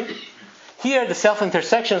 2. Here, the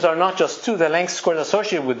self-intersections are not just 2. The length squared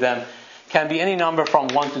associated with them can be any number from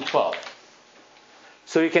 1 to 12.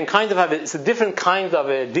 So you can kind of have it's a different kind of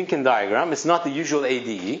a Dynkin diagram. It's not the usual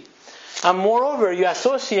ADE. And moreover, you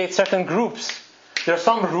associate certain groups. There are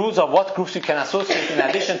some rules of what groups you can associate in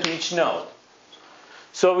addition to each node.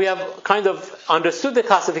 So we have kind of understood the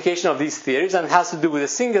classification of these theories, and it has to do with the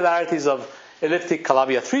singularities of elliptic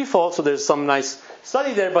Calabi threefold. So there's some nice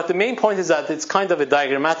study there. But the main point is that it's kind of a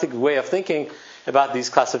diagrammatic way of thinking about these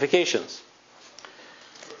classifications.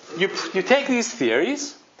 You take these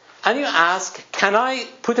theories, and you ask, can I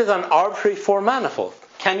put it on arbitrary four manifold?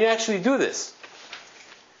 Can you actually do this?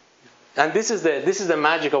 And this is the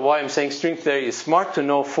magic of why I'm saying string theory is smart to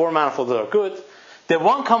know four manifolds are good. The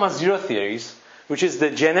 1,0 theories, which is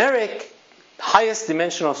the generic highest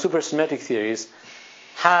dimensional supersymmetric theories,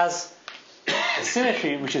 has a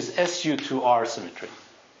symmetry which is SU2R symmetry.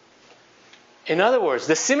 In other words,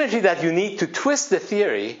 the symmetry that you need to twist the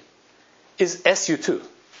theory is SU2.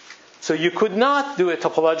 So you could not do a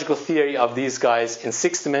topological theory of these guys in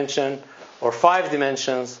 6 dimension or 5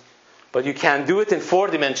 dimensions, but you can do it in 4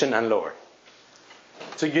 dimension and lower.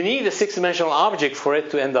 So you need a 6-dimensional object for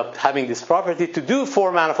it to end up having this property to do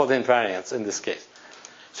 4 manifold invariants in this case.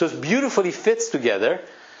 So it beautifully fits together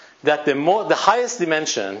that the highest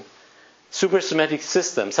dimension supersymmetric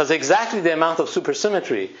systems has exactly the amount of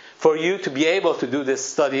supersymmetry for you to be able to do this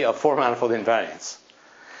study of 4 manifold invariants.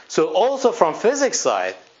 So also from physics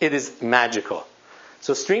side, it is magical.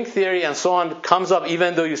 So string theory and so on comes up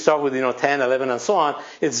even though you start with 10, 11 and so on.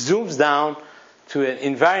 It zooms down to an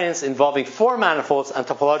invariance involving 4 manifolds and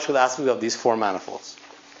topological aspect of these 4 manifolds.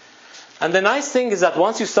 And the nice thing is that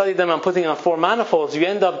once you study them and putting on 4 manifolds, you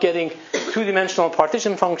end up getting 2-dimensional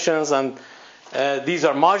partition functions, and these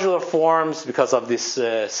are modular forms because of this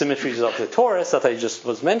symmetries of the torus that I just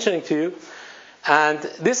was mentioning to you. And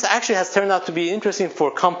this actually has turned out to be interesting for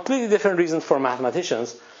completely different reasons for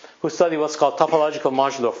mathematicians who study what's called topological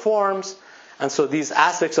modular forms. And so these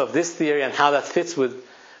aspects of this theory and how that fits with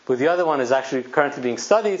the other one is actually currently being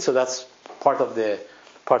studied. So that's part of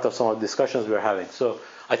some of the discussions we're having. So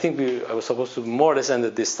I think I was supposed to more or less end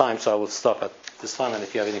at this time, so I will stop at this time. And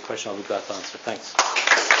if you have any question, I'll be glad to answer. Thanks.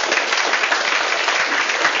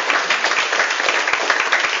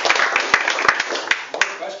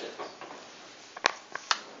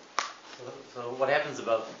 So what happens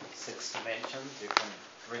about 6 dimensions? You can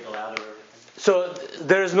wriggle out of everything. So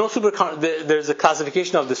there is no there's a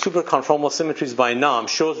classification of the superconformal symmetries by Nam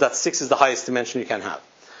shows that 6 is the highest dimension you can have.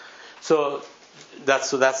 So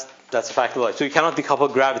that's a fact of life. So you cannot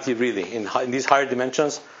decouple gravity really in these higher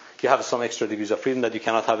dimensions. You have some extra degrees of freedom that you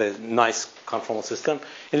cannot have a nice conformal system.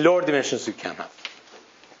 In lower dimensions you can have.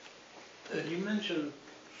 You mentioned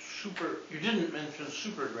you didn't mention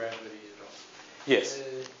supergravity at all. Yes.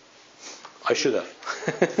 I should have.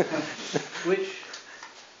 Which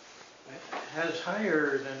has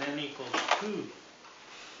higher than n equals 2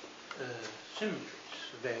 symmetries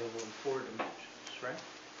available in 4 dimensions, right?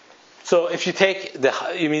 So if you take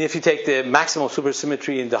the maximum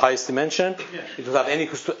supersymmetry in the highest dimension, yes, it will have n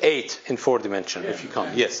equals to 8 in 4 dimension if you come.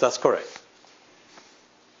 Yes, that's correct.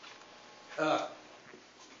 How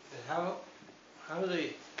do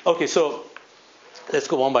they? Okay, so let's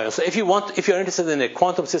go one by one. So if you're interested in a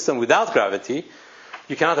quantum system without gravity,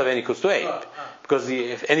 you cannot have n equals to 8. Because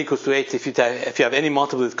if n equals to 8, if you have any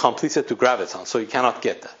multiple, it completes it to graviton. So you cannot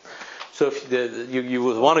get that. So if you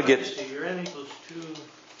would want to get... Your n equals 2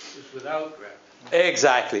 is without gravity.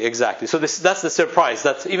 Exactly. So that's the surprise.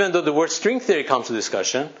 That even though the word string theory comes to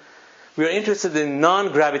discussion, we are interested in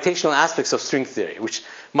non-gravitational aspects of string theory, which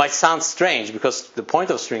might sound strange because the point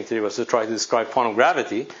of string theory was to try to describe quantum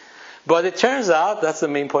gravity. But it turns out, that's the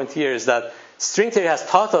main point here, is that string theory has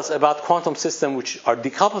taught us about quantum systems which are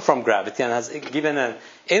decoupled from gravity and has given an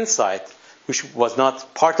insight which was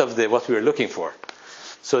not part of what we were looking for.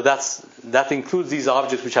 So that includes these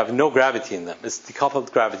objects which have no gravity in them. It's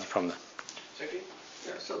decoupled gravity from them.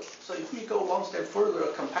 Yeah, so if we go one step further,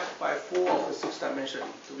 compact by 4 of the 6 dimension,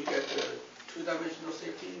 do we get the 2-dimensional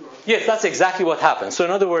safety? Or? Yes, that's exactly what happens. So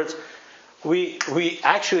in other words, we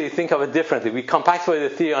actually think of it differently. We compactify the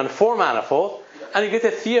theory on 4 manifold, and you get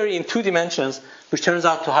a theory in 2 dimensions, which turns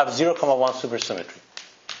out to have 0,1 supersymmetry.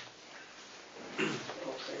 Okay.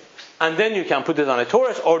 And then you can put it on a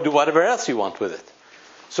torus or do whatever else you want with it.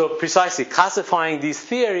 So precisely classifying these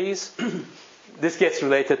theories, this gets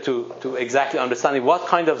related to exactly understanding what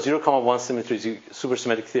kind of 0,1 symmetries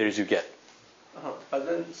supersymmetric theories you get. But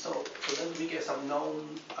then, so then we get some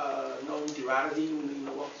known duality in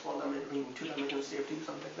the 2-dimensional safety,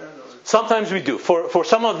 something like that? Or? Sometimes we do. For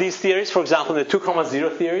some of these theories, for example, the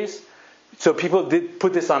 2,0 theories, So people did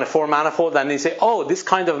put this on a four manifold, and they say, oh, this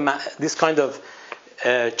kind of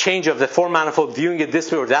change of the four manifold, viewing it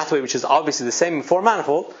this way or that way, which is obviously the same in four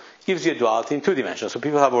manifold, gives you a duality in two dimensions. So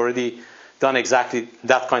people have already done exactly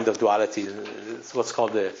that kind of duality. It's what's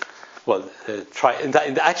called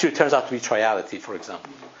actually it turns out to be triality, for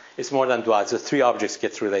example. It's more than duality. So three objects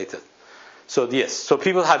get related. So yes, so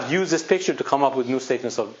people have used this picture to come up with new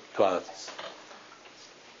statements of dualities.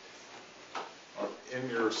 In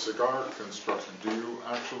your cigar construction, do you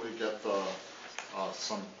actually get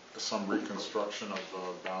some reconstruction of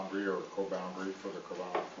the boundary or co-boundary for the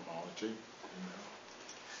Cumrun homology?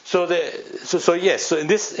 So yes. So in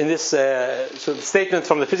this so the statement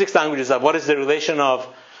from the physics language is that what is the relation of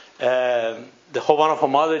the Chobanov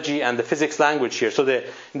homology and the physics language here? So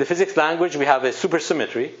in the physics language we have a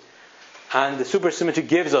supersymmetry, and the supersymmetry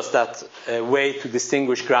gives us that way to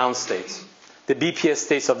distinguish ground states. The BPS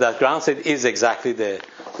states of that ground state is exactly the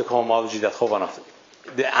cohomology that Chobanov,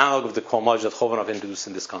 the analog of the cohomology that Chobanov introduced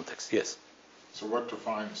in this context. Yes. So what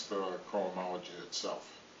defines the cohomology itself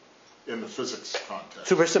in the physics context?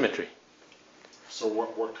 Supersymmetry. So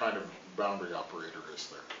what kind of boundary operator is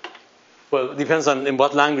there? Well, it depends on in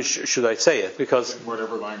what language should I say it, because in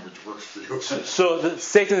whatever language works for you. So the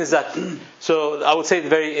statement is that. So I would say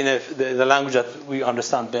it the language that we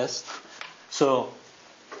understand best. So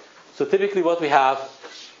typically what we have,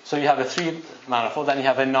 so you have a three manifold and you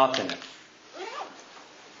have a knot in it.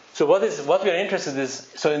 So what we are interested in is,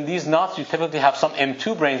 so in these knots you typically have some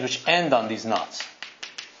M2 branes which end on these knots.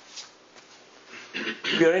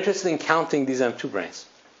 We are interested in counting these M2 branes.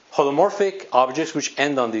 Holomorphic objects which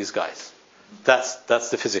end on these guys. That's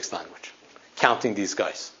the physics language. Counting these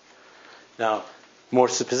guys. Now, more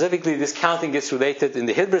specifically, this counting gets related in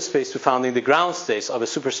the Hilbert space to finding the ground states of a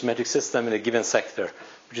supersymmetric system in a given sector,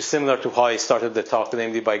 which is similar to how I started the talk,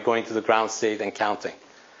 namely by going to the ground state and counting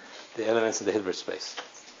the elements in the Hilbert space.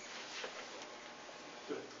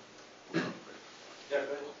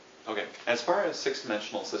 Okay. As far as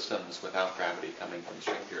six-dimensional systems without gravity coming from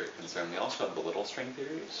string theory is concerned, we also have the little string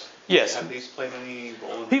theories. Yes. Have these played any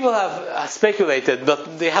role? People have speculated,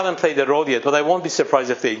 but they haven't played a role yet. But I won't be surprised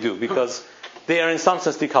if they do, because they are in some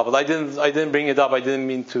sense decoupled. I didn't bring it up. I didn't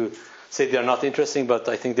mean to say they are not interesting, but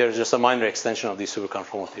I think they're just a minor extension of these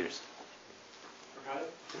superconformal theories.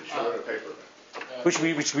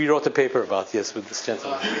 Which we wrote a paper about, yes, with this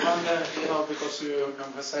gentleman. Because you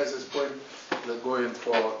emphasize this point that going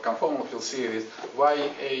for conformal field theories, why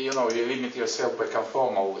you limit yourself by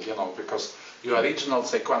conformal, because your original,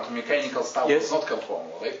 say, quantum mechanical stuff yes. is not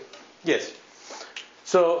conformal, right? Yes.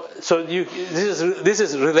 So this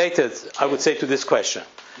is related, I would say, to this question.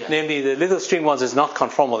 Yeah. Namely, the little string ones is not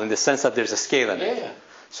conformal in the sense that there's a scale in it. Yeah.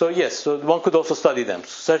 So yes, so one could also study them.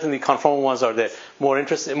 Certainly, conformal ones are the more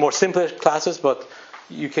interesting, more simpler classes, but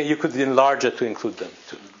you could enlarge it to include them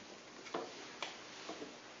too.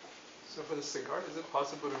 So for the cigar, is it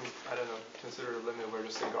possible to, consider a limit where the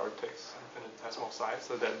cigar takes infinitesimal size,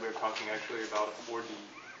 so that we're talking actually about a 4D,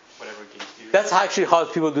 whatever gauge theory? That's actually how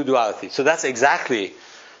people do duality. So that's exactly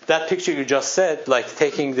that picture you just said, like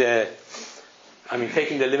taking the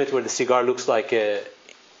limit where the cigar looks like a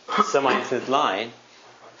semi-infinite line,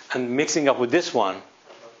 and mixing up with this one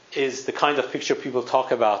is the kind of picture people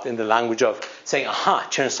talk about in the language of saying,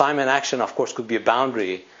 Chern-Simon action, of course, could be a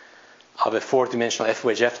boundary of a four-dimensional F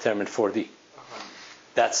wedge F term in 4D.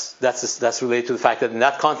 That's related to the fact that in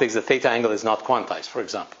that context, the theta angle is not quantized, for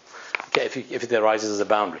example. Okay, if it arises as a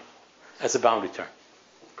boundary term.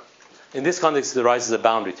 In this context, it arises as a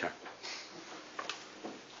boundary term.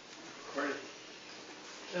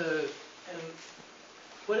 And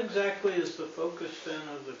what exactly is the focus then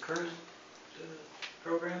of the current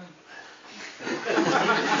program?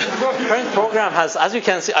 The current program has, as you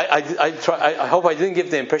can see, I hope I didn't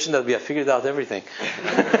give the impression that we have figured out everything.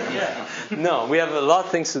 Yeah. No, we have a lot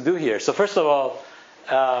of things to do here. So first of all,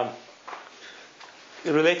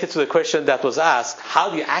 related to the question that was asked,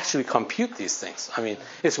 how do you actually compute these things? I mean,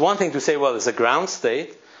 it's one thing to say, well, it's a ground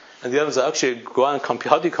state, and the other is actually go out and compute.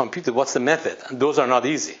 How do you compute it? What's the method? And those are not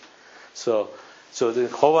easy. So the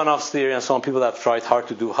Chovanov's theory and so on, people have tried hard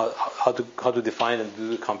to do how to define and do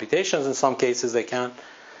the computations. In some cases they can.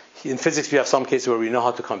 In physics we have some cases where we know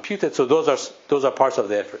how to compute it. So those are parts of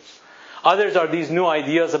the efforts. Others are these new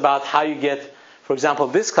ideas about how you get, for example,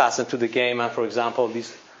 this class into the game, and for example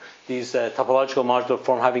these topological modular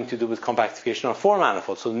form having to do with compactification of four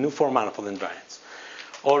manifolds, so new four manifold invariants,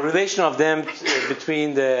 or relation of them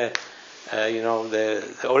between the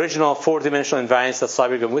original four-dimensional invariants that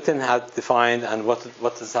Seiberg and Witten had defined, and what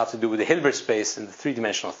does it have to do with the Hilbert space in the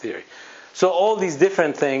three-dimensional theory. So all these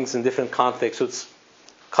different things in different contexts, so it's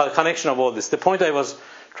a connection of all this. The point I was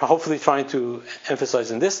hopefully trying to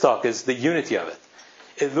emphasize in this talk is the unity of it.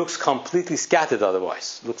 It looks completely scattered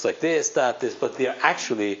otherwise. It looks like this, that, this, but they are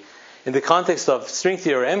actually, in the context of string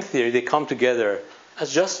theory or M theory, they come together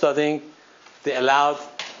as just studying the allowed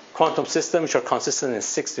quantum systems which are consistent in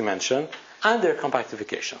 6 dimension and their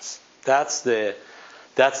compactifications. That's the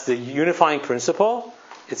unifying principle.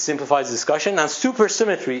 It simplifies discussion, and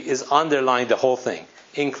supersymmetry is underlying the whole thing,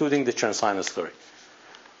 including the Chern-Simons theory.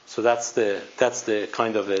 So that's the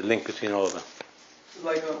kind of a link between all of them.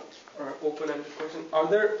 Like an open-ended question. Are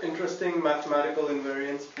there interesting mathematical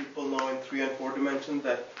invariants people know in 3 and 4 dimensions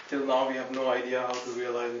that till now we have no idea how to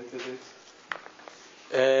realize in physics?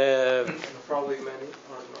 Probably many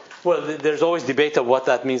or not. Well, there's always debate of what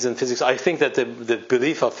that means in physics. I think that the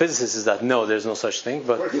belief of physicists is that no, there's no such thing.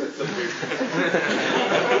 But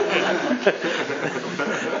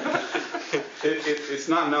it's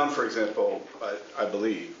not known, for example, I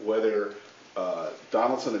believe, whether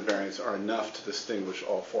Donaldson invariants are enough to distinguish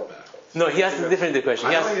all 4 manifolds. No, he has a different question.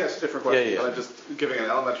 I know he has a different question, Yeah. but I'm just giving an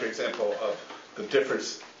elementary example of the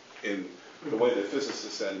difference in the way that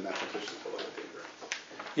physicists and mathematicians will look at the invariants.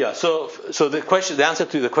 Yeah, so the answer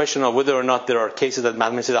to the question of whether or not there are cases that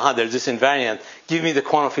mathematicians say, there's this invariant, give me the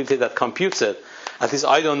quantum field that computes it. At least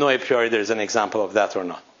I don't know a priori there's an example of that or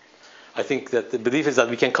not. I think that the belief is that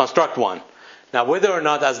we can construct one. Now, whether or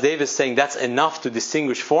not, as Dave is saying, that's enough to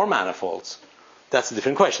distinguish 4 manifolds, that's a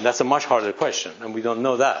different question. That's a much harder question, and we don't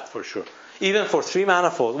know that for sure. Even for 3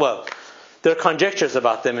 manifolds, well, there are conjectures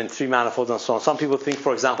about them in 3 manifolds and so on. Some people think,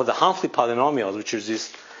 for example, the Humphrey polynomials, which is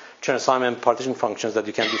these Chern-Simon partition functions that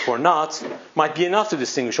you can do for knots, might be enough to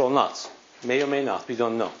distinguish all knots. May or may not, we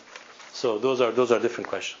don't know. So those are different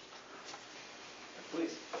questions.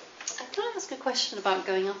 Please. Can I ask a question about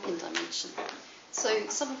going up in dimension? So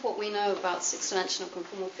some of what we know about 6-dimensional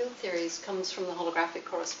conformal field theories comes from the holographic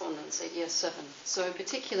correspondence, ADS7. So in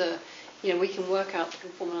particular, we can work out the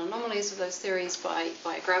conformal anomalies of those theories by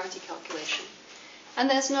a gravity calculation. And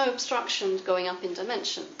there's no obstruction to going up in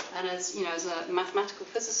dimension. And as a mathematical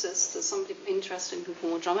physicist, as somebody interested in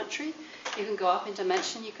conformal geometry, you can go up in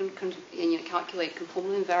dimension. You can calculate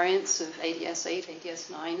conformal invariants of ADS8,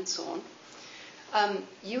 ADS9, and so on.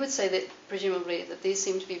 You would say that presumably that these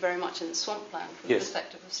seem to be very much in the swampland from the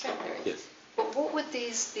perspective of string theory. Yes. But what would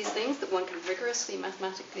these things that one can rigorously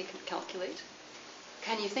mathematically calculate?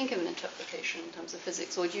 Can you think of an interpretation in terms of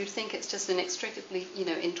physics, or do you think it's just inextricably,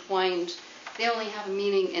 entwined? They only have a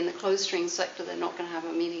meaning in the closed string sector. They're not going to have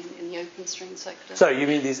a meaning in the open string sector. Sorry, you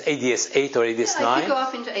mean these ADS8 or ADS9? Yeah, if you go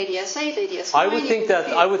up into ADS8, ADS9. I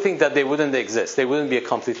would think that they wouldn't exist. They wouldn't be a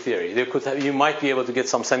complete theory. You might be able to get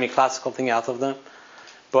some semi-classical thing out of them,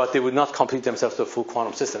 but they would not complete themselves to a full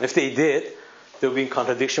quantum system. If they did, they would be in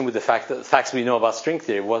contradiction with the facts we know about string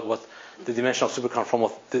theory. What the dimension of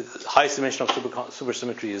superconformal, the highest dimension of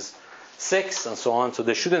supersymmetry is 6, and so on. So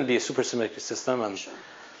there shouldn't be a supersymmetric system, and. Sure.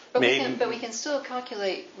 But we can still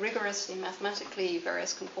calculate rigorously mathematically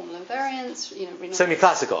various conformal invariants.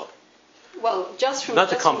 Semi-classical. Well, just from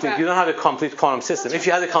not a complete. You don't have a complete quantum system. If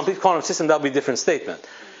you had a complete quantum system, that would be a different statement.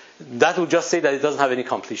 That would just say that it doesn't have any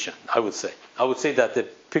completion. I would say that the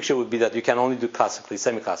picture would be that you can only do classically,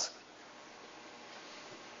 semi-classical.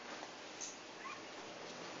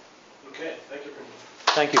 Okay, thank you.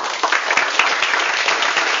 Thank you.